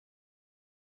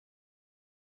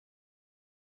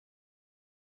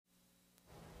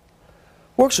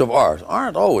Works of art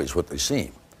aren't always what they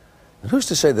seem. And who's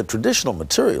to say that traditional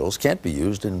materials can't be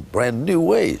used in brand new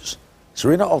ways?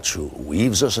 Serena Atschul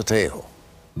weaves us a tale.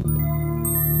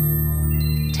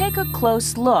 Take a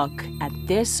close look at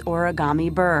this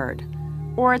origami bird,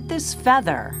 or at this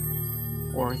feather,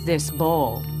 or this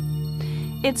bowl.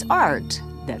 It's art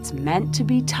that's meant to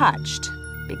be touched,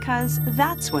 because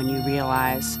that's when you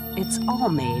realize it's all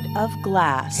made of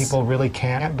glass. People really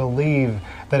can't believe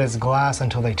that it's glass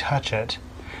until they touch it,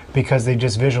 because they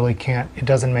just visually can't, it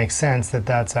doesn't make sense that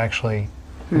that's actually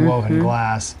woven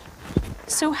glass.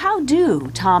 So how do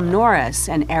Tom Norris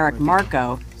and Eric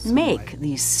Markow make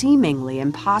these seemingly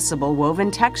impossible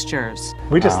woven textures?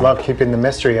 We just love keeping the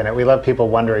mystery in it. We love people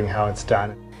wondering how it's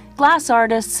done. Glass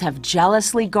artists have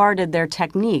jealously guarded their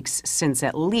techniques since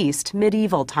at least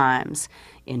medieval times.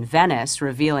 In Venice,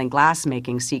 revealing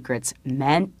glassmaking secrets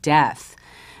meant death.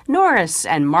 Norris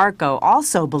and Markow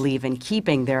also believe in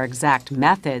keeping their exact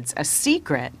methods a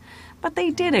secret, but they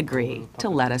did agree to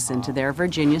let us into their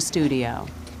Virginia studio.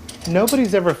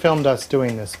 Nobody's ever filmed us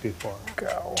doing this before.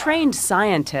 Trained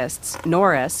scientists,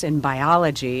 Norris in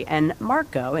biology and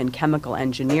Markow in chemical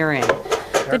engineering,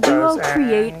 the duo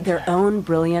create their own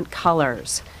brilliant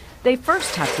colors. They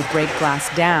first have to break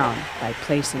glass down by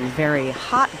placing very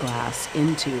hot glass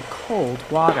into cold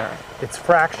water. It's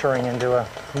fracturing into a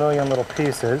million little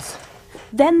pieces.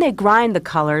 Then they grind the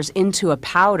colors into a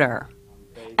powder.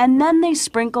 And then they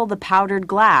sprinkle the powdered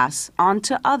glass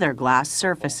onto other glass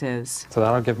surfaces. So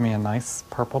that'll give me a nice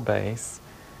purple base.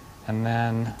 And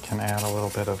then can add a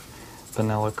little bit of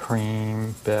vanilla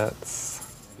cream bits.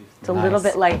 It's a little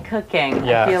bit like cooking.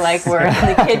 Yes. I feel like we're in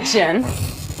the kitchen.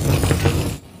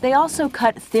 They also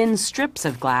cut thin strips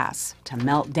of glass to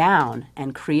melt down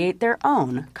and create their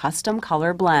own custom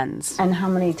color blends. And how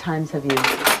many times have you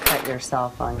cut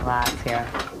yourself on glass here?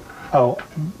 Oh,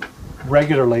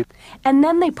 regularly. And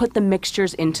then they put the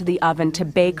mixtures into the oven to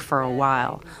bake for a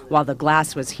while. While the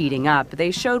glass was heating up, they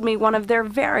showed me one of their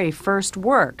very first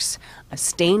works, a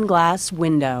stained glass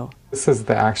window. This is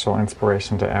the actual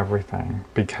inspiration to everything,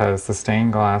 because the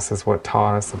stained glass is what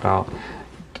taught us about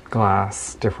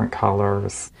glass, different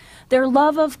colors. Their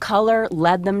love of color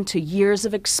led them to years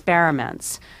of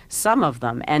experiments, some of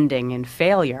them ending in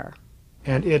failure.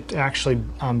 And it actually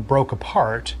broke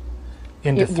apart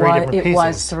into three different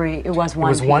pieces. It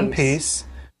was one piece.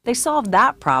 They solved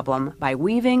that problem by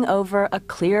weaving over a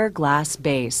clear glass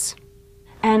base.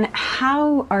 And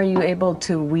how are you able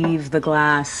to weave the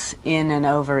glass in and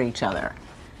over each other?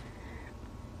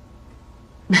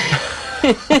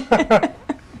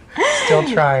 Still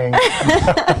trying.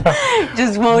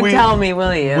 Just won't tell me,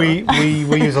 will you?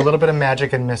 We use a little bit of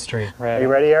magic and mystery. Are you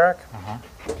ready, Eric?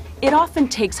 It often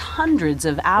takes hundreds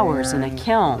of hours in a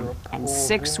kiln and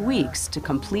 6 weeks to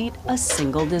complete a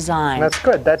single design. That's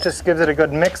good. That just gives it a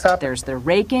good mix-up. There's the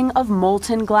raking of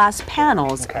molten glass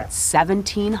panels at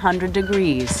 1,700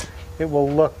 degrees. It will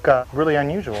look really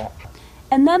unusual.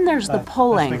 And then there's the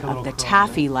pulling of the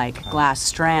taffy-like glass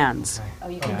strands. Oh,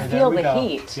 you can feel the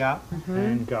heat. Yeah,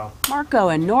 and go.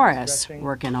 Markow and Norris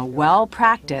work in a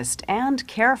well-practiced and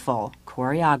careful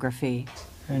choreography.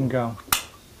 And go.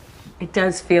 It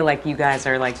does feel like you guys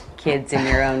are like kids in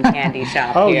your own candy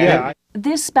shop Oh, here. yeah.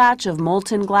 This batch of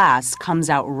molten glass comes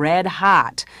out red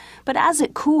hot, but as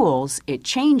it cools, it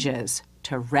changes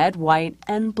to red, white,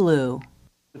 and blue.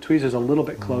 The tweezer's a little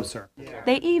bit closer.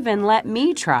 They even let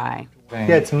me try.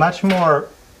 Yeah, it's much more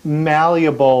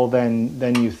malleable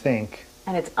than you think.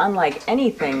 And it's unlike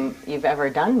anything you've ever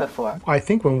done before. I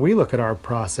think when we look at our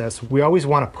process, we always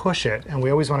want to push it, and we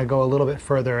always want to go a little bit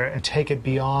further and take it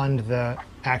beyond the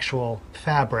actual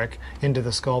fabric into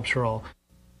the sculptural.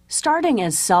 Starting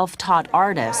as self-taught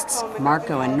artists,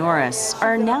 Markow and Norris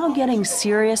are now getting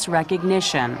serious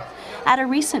recognition. At a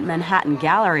recent Manhattan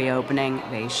gallery opening,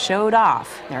 they showed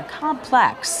off their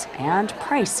complex and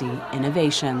pricey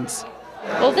innovations.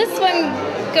 Well, this one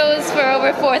goes for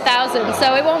over $4,000,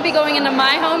 so it won't be going into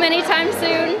my home anytime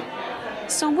soon.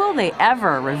 So will they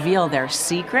ever reveal their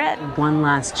secret? One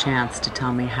last chance to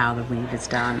tell me how the weave is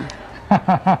done.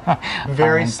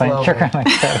 Very slowly.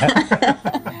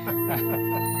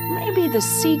 Maybe the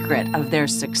secret of their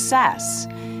success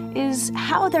is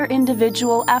how their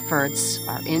individual efforts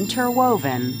are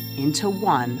interwoven into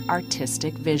one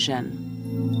artistic vision.